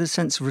dealing with a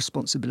sense of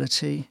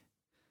responsibility,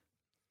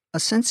 a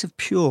sense of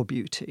pure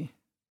beauty,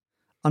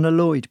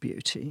 unalloyed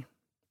beauty.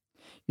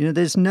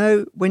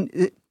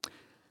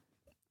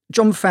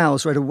 John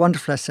Fowles wrote a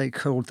wonderful essay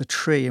called The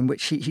Tree, in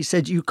which he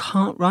said you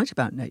can't write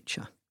about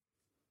nature.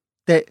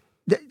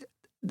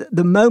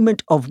 The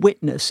moment of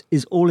witness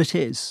is all it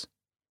is.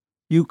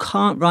 You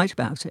can't write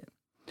about it.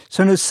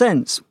 So in a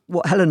sense,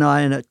 what Helen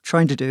and I are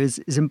trying to do is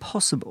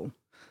impossible.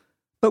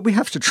 But we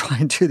have to try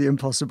and do the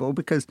impossible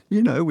because,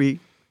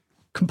 we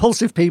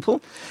compulsive people.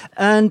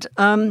 And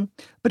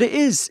but it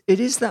is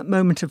that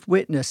moment of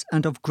witness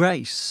and of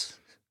grace.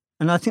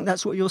 And I think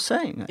that's what you're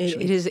saying,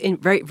 actually. It is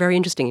very, very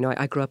interesting.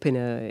 I grew up in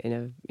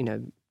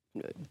a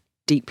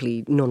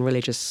deeply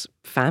non-religious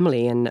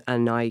family,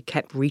 and I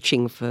kept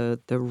reaching for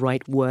the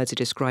right words to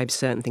describe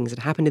certain things that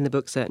happened in the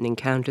book, certain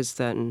encounters,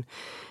 certain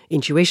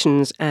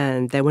intuitions,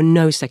 and there were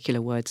no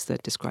secular words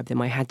that described them.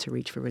 I had to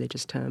reach for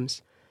religious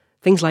terms.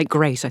 Things like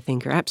grace, I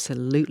think, are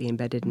absolutely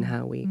embedded in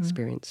how we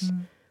experience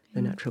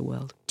the natural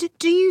world.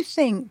 Do you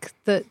think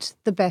that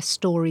the best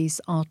stories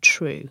are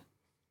true?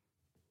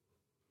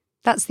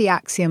 That's the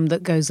axiom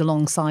that goes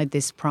alongside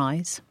this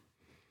prize.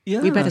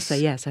 Yes. We better say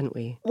yes, hadn't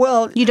we?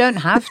 Well, You don't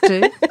have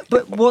to.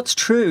 but what's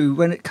true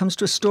when it comes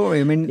to a story?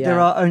 I mean, there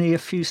are only a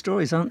few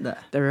stories, aren't there?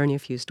 There are only a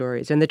few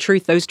stories. And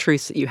those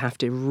truths that you have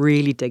to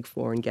really dig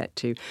for and get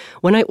to.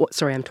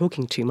 Sorry, I'm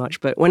talking too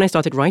much, but when I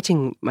started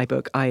writing my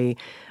book, I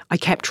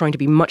kept trying to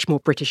be much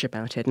more British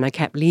about it, and I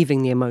kept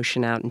leaving the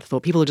emotion out and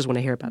thought people just want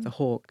to hear about the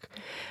hawk.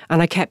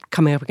 And I kept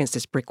coming up against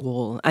this brick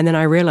wall. And then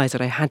I realized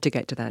that I had to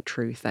get to that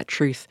truth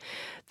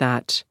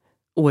that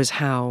was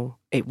how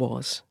it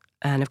was.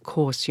 And of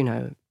course,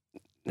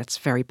 that's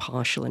very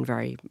partial and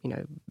very,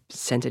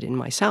 centered in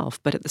myself.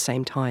 But at the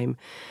same time,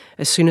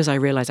 as soon as I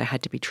realized I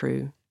had to be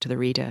true to the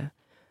reader,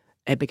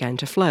 it began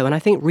to flow. And I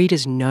think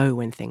readers know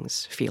when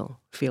things feel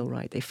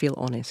right. They feel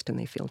honest and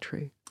they feel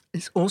true.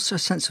 It's also a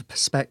sense of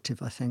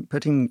perspective, I think,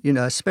 putting,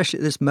 especially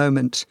at this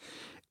moment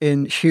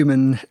in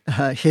human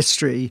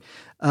history,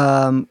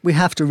 we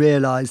have to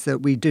realise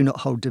that we do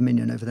not hold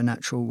dominion over the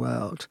natural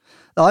world.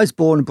 I was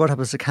born and brought up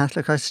as a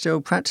Catholic. I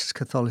still practice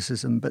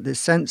Catholicism, but this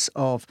sense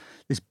of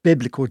this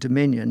biblical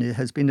dominion, it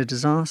has been a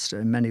disaster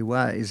in many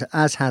ways,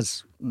 as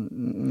has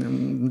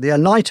the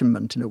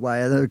Enlightenment in a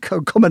way, the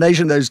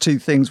combination of those two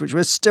things, which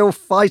we're still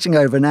fighting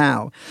over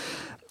now.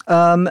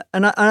 And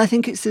I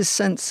think it's this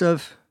sense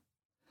of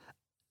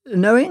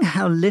knowing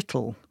how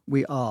little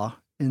we are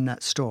in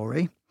that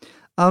story,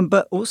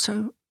 but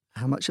also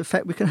how much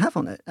effect we can have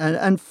on it.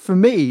 And for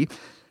me,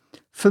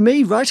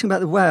 writing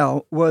about the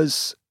whale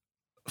was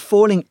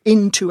falling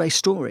into a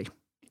story.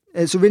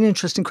 It's a really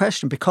interesting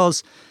question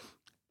because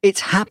it's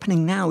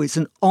happening now. It's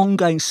an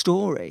ongoing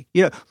story.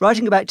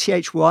 Writing about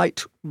T.H.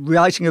 White,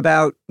 writing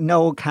about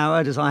Noel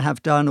Coward, as I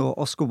have done, or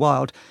Oscar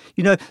Wilde,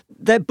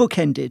 they're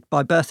bookended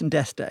by birth and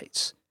death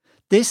dates.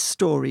 This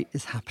story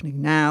is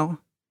happening now.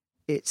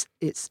 It's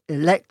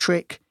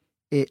electric.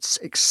 It's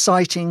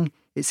exciting.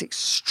 It's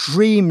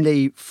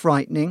extremely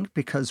frightening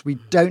because we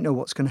don't know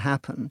what's going to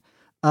happen.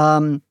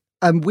 And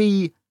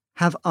we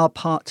have our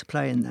part to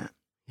play in that.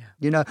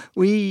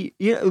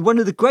 One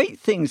of the great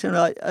things,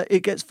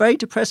 it gets very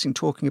depressing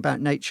talking about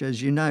nature,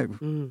 as you know,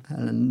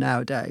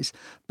 nowadays.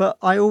 But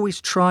I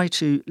always try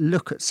to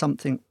look at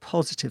something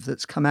positive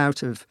that's come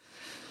out of,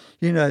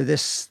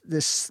 this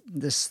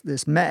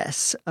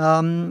mess.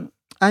 And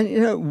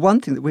one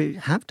thing that we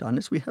have done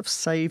is we have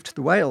saved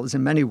the whales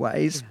in many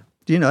ways.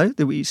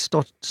 That we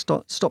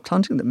stopped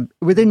hunting them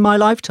within my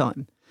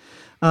lifetime.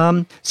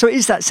 So it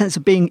is that sense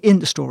of being in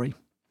the story.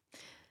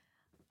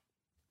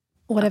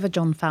 Whatever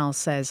John Fowles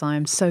says, I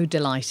am so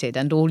delighted,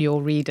 and all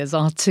your readers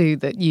are too,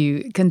 that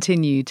you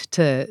continued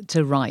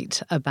to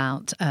write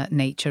about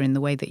nature in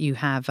the way that you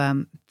have.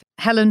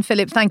 Helen,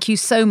 Philip, thank you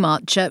so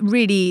much.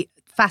 Really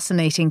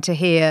fascinating to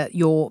hear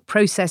your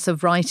process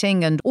of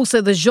writing and also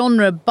the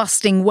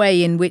genre-busting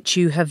way in which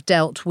you have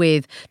dealt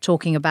with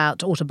talking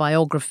about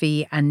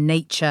autobiography and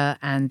nature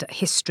and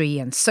history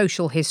and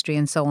social history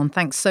and so on.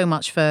 Thanks so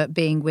much for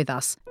being with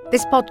us.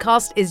 This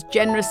podcast is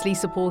generously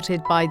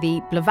supported by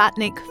the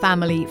Blavatnik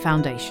Family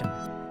Foundation.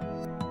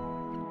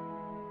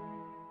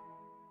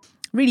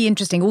 Really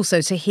interesting also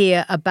to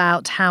hear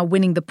about how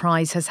winning the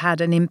prize has had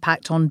an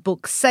impact on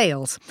book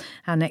sales.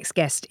 Our next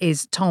guest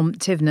is Tom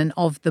Tivnan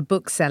of The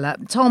Bookseller.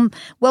 Tom,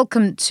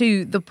 welcome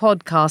to the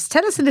podcast.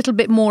 Tell us a little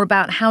bit more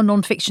about how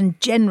non-fiction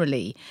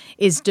generally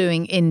is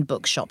doing in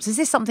bookshops. Is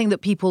this something that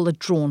people are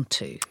drawn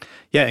to?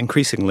 Yeah,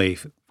 increasingly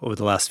over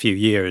the last few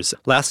years.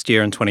 Last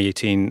year in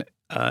 2018,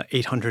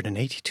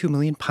 £882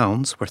 million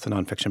worth of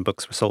nonfiction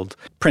books were sold.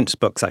 Print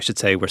books, I should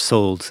say, were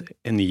sold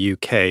in the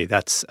UK.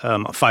 That's a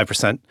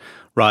 5%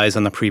 rise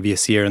on the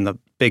previous year and the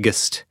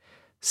biggest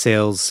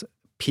sales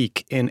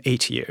peak in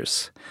 8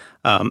 years.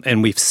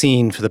 And we've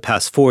seen for the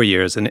past 4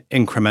 years an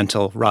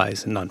incremental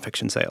rise in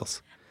nonfiction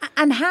sales.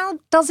 And how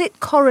does it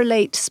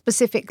correlate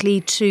specifically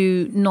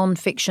to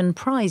nonfiction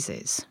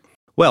prizes?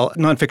 Well,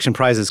 nonfiction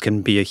prizes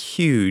can be a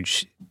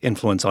huge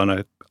influence on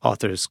a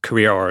author's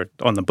career or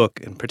on the book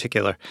in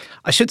particular.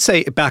 I should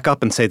say, back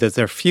up and say that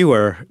there are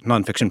fewer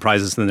nonfiction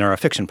prizes than there are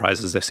fiction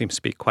prizes. There seems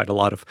to be quite a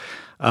lot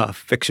of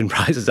fiction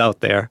prizes out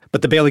there.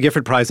 But the Baillie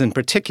Gifford Prize in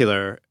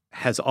particular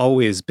has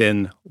always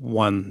been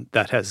one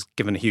that has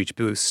given a huge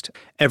boost.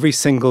 Every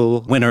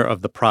single winner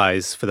of the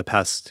prize for the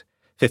past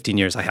 15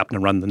 years, I happen to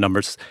run the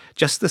numbers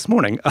just this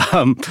morning,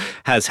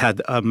 has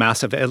had a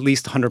massive, at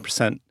least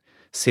 100%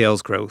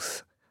 sales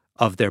growth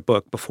of their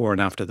book before and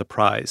after the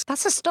prize.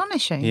 That's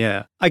astonishing.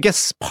 Yeah. I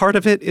guess part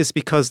of it is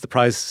because the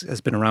prize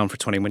has been around for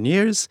 21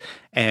 years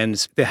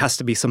and there has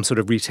to be some sort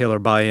of retailer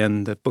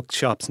buy-in. The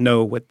bookshops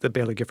know what the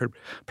Baillie Gifford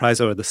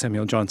Prize or the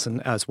Samuel Johnson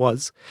as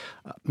was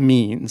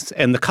means,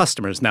 and the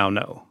customers now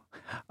know.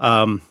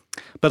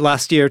 But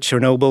last year,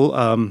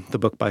 Chernobyl, the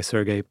book by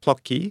Sergei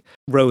Plokhy,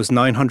 rose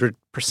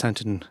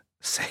 900% in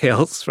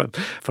sales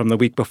from the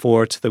week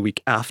before to the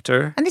week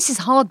after. And this is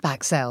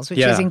hardback sales, which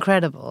is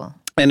incredible.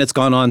 And it's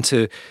gone on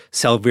to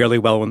sell really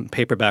well in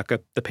paperback.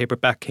 The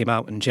paperback came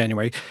out in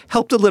January.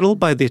 Helped a little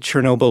by the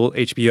Chernobyl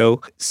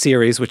HBO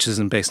series, which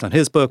isn't based on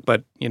his book,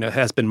 but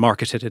has been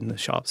marketed in the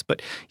shops.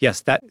 But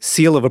yes, that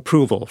seal of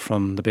approval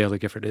from the Baillie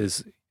Gifford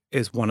is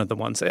one of the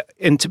ones.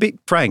 And to be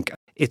frank,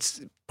 it's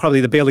probably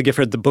the Baillie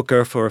Gifford, the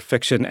Booker for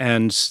fiction,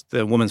 and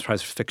the Women's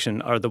Prize for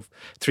Fiction are the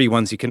three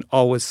ones you can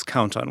always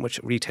count on, which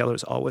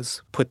retailers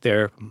always put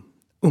their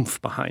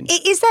oomph behind.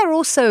 Is there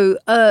also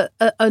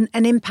an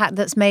impact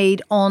that's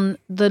made on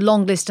the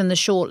long list and the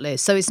short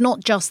list? So it's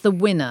not just the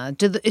winner.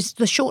 Is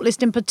the short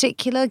list in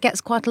particular gets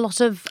quite a lot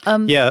of...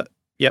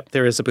 Yep,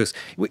 there is a boost.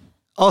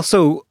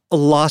 Also, a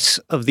lot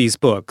of these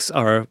books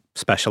are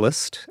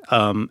specialist,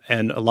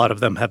 and a lot of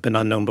them have been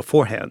unknown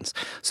beforehand.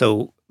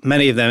 So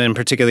many of them, and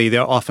particularly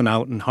they're often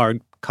out in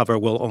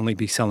hardcover, will only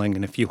be selling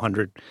in a few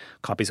hundred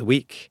copies a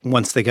week.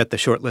 Once they get the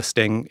short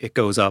listing, it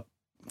goes up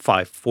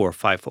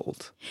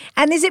fivefold.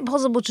 And is it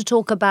possible to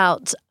talk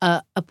about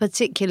a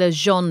particular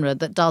genre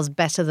that does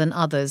better than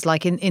others?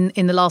 Like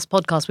in the last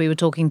podcast, we were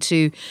talking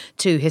to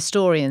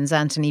historians,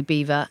 Anthony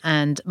Beaver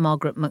and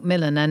Margaret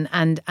Macmillan,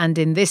 and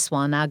in this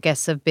one, our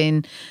guests have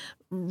been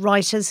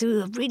writers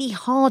who are really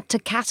hard to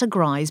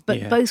categorise,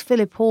 but both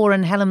Philip Hoare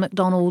and Helen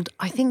MacDonald,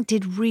 I think,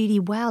 did really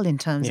well in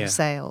terms of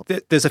sales.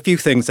 There's a few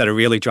things that are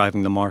really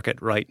driving the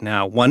market right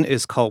now. One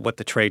is called what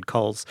the trade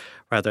calls,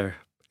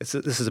 this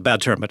is a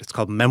bad term, but it's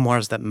called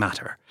memoirs that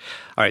matter.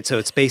 All right, so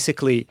it's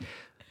basically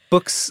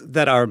books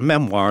that are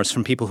memoirs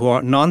from people who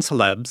are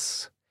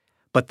non-celebs,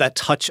 but that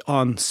touch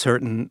on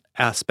certain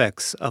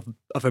aspects of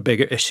a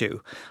bigger issue.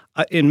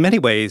 In many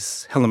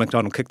ways, Helen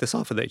MacDonald kicked this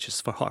off with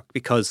H's for Hawk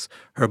because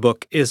her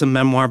book is a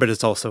memoir, but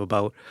it's also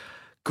about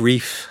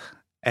grief.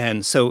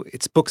 And so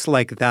it's books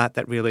like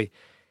that really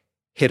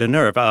hit a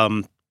nerve.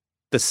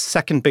 The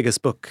second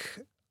biggest book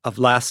of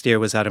last year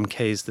was Adam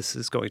Kay's This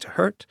Is Going to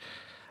Hurt,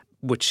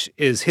 which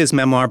is his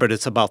memoir, but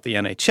it's about the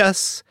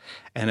NHS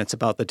and it's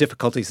about the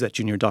difficulties that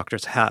junior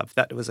doctors have.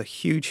 That was a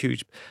huge,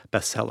 huge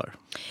bestseller.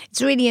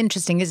 It's really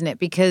interesting, isn't it?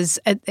 Because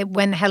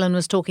when Helen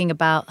was talking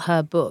about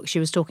her book, she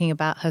was talking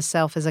about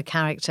herself as a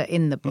character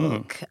in the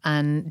book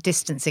and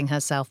distancing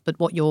herself. But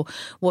what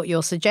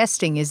you're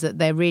suggesting is that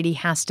there really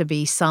has to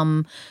be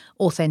some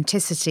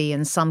authenticity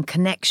and some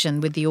connection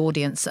with the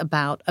audience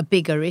about a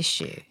bigger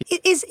issue.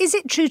 Is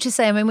it true to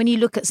say, I mean, when you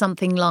look at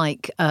something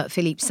like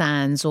Philippe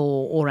Sands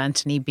or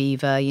Anthony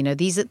Beaver,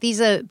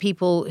 these are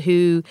people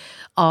who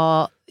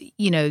are,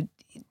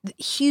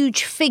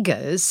 huge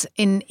figures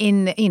in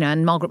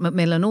and Margaret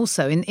Macmillan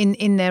also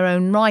in their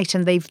own right,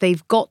 and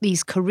they've got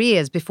these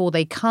careers before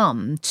they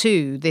come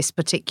to this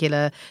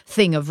particular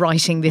thing of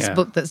writing this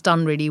book that's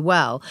done really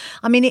well.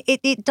 I mean,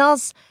 it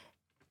does.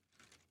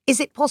 Is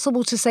it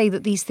possible to say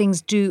that these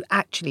things do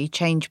actually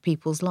change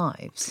people's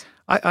lives?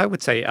 I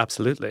would say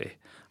absolutely,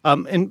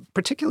 and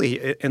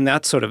particularly in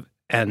that sort of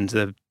end,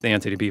 the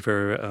Anthony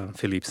Beaver,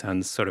 Philippe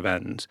Sands sort of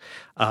end.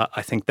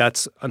 I think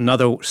that's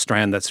another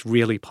strand that's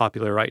really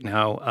popular right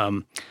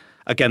now.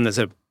 Again, there's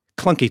a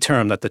clunky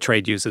term that the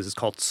trade uses. It's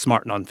called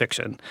smart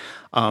nonfiction.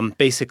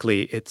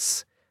 Basically,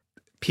 it's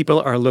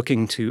people are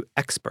looking to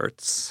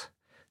experts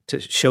to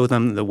show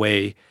them the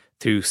way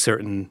through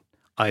certain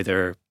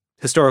either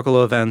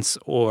historical events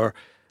or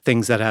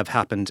things that have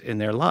happened in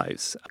their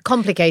lives.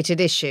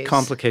 Complicated issues.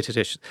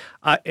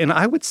 And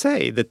I would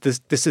say that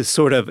this is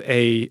sort of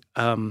a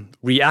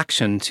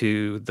reaction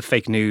to the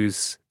fake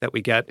news that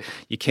we get.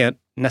 You can't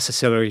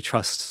necessarily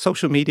trust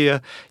social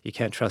media. You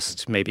can't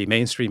trust maybe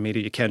mainstream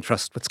media. You can't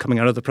trust what's coming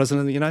out of the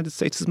President of the United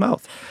States'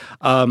 mouth.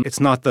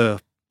 It's not the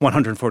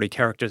 140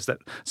 characters that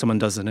someone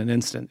does in an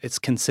instant. It's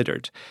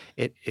considered.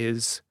 It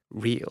is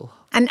real.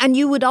 And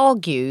you would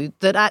argue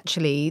that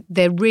actually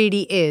there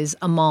really is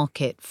a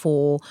market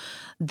for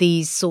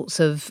these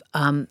sorts of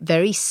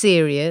very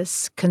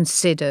serious,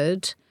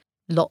 considered,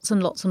 lots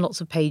and lots and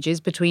lots of pages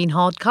between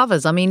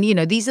hardcovers. I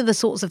mean, these are the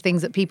sorts of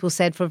things that people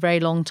said for a very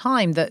long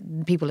time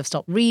that people have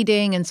stopped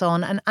reading and so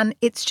on. And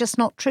it's just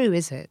not true,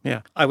 is it?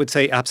 Yeah, I would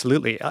say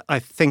absolutely. I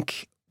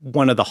think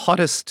one of the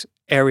hottest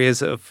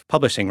areas of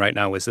publishing right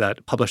now is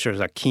that publishers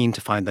are keen to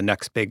find the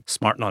next big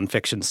smart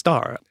nonfiction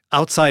star.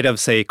 Outside of,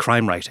 say,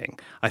 crime writing,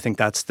 I think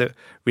that's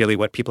really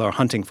what people are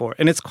hunting for.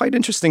 And it's quite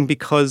interesting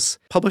because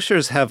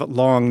publishers have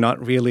long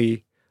not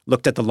really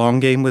looked at the long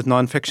game with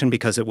nonfiction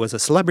because it was a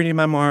celebrity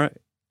memoir,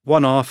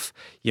 one-off,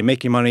 you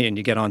make your money and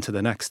you get on to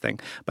the next thing.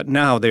 But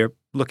now they're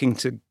looking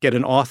to get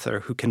an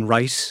author who can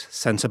write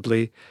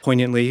sensibly,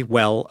 poignantly,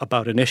 well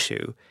about an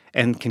issue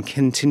and can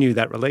continue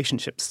that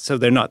relationship. So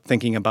they're not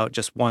thinking about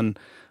just one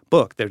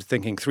book. They're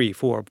thinking 3,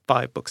 4,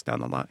 5 books down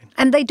the line.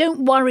 And they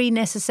don't worry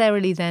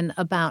necessarily then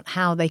about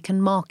how they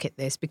can market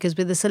this, because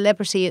with a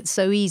celebrity, it's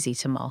so easy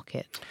to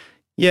market.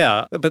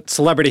 Yeah, but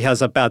celebrity has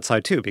a bad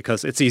side too,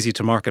 because it's easy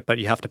to market, but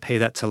you have to pay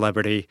that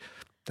celebrity,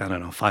 I don't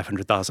know,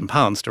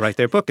 £500,000 to write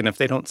their book. And if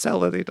they don't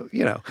sell it,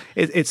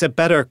 it's a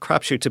better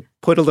crapshoot to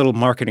put a little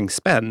marketing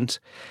spend,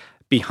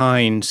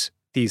 behind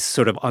these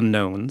sort of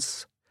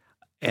unknowns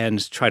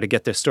and try to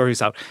get their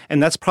stories out.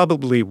 And that's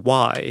probably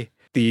why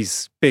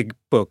these big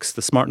books,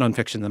 the smart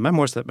nonfiction, the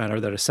memoirs that matter,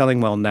 that are selling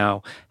well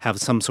now, have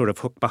some sort of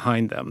hook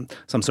behind them,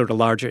 some sort of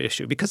larger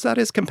issue, because that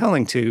is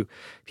compelling to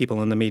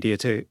people in the media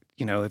to,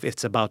 if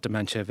it's about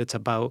dementia, if it's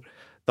about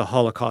the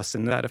Holocaust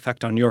and that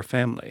effect on your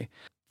family,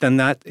 then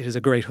that is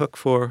a great hook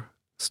for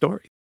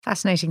story.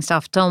 Fascinating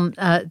stuff. Tom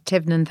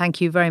Tivnan, thank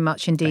you very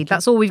much indeed.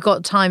 That's all we've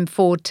got time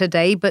for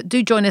today, but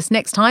do join us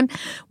next time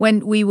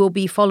when we will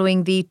be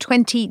following the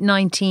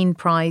 2019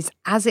 prize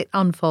as it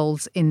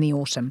unfolds in the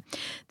autumn.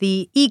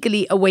 The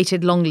eagerly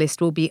awaited longlist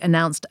will be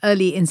announced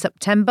early in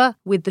September,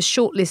 with the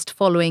shortlist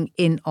following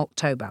in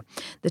October.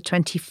 The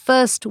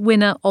 21st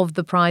winner of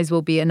the prize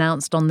will be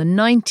announced on the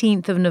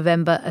 19th of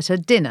November at a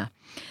dinner.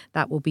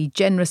 That will be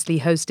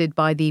generously hosted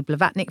by the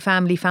Blavatnik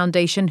Family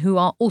Foundation, who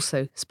are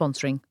also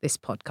sponsoring this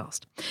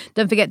podcast.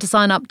 Don't forget to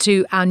sign up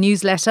to our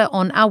newsletter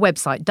on our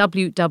website,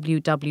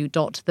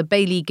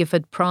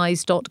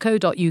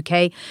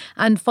 www.thebaileygiffordsprize.co.uk,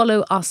 and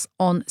follow us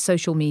on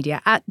social media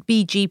at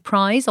BG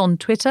Prize on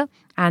Twitter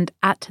and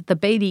at the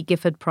Bailey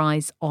Gifford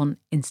Prize on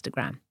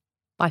Instagram.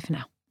 Bye for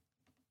now.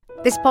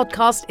 This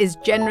podcast is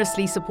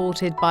generously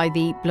supported by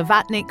the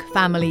Blavatnik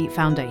Family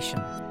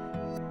Foundation.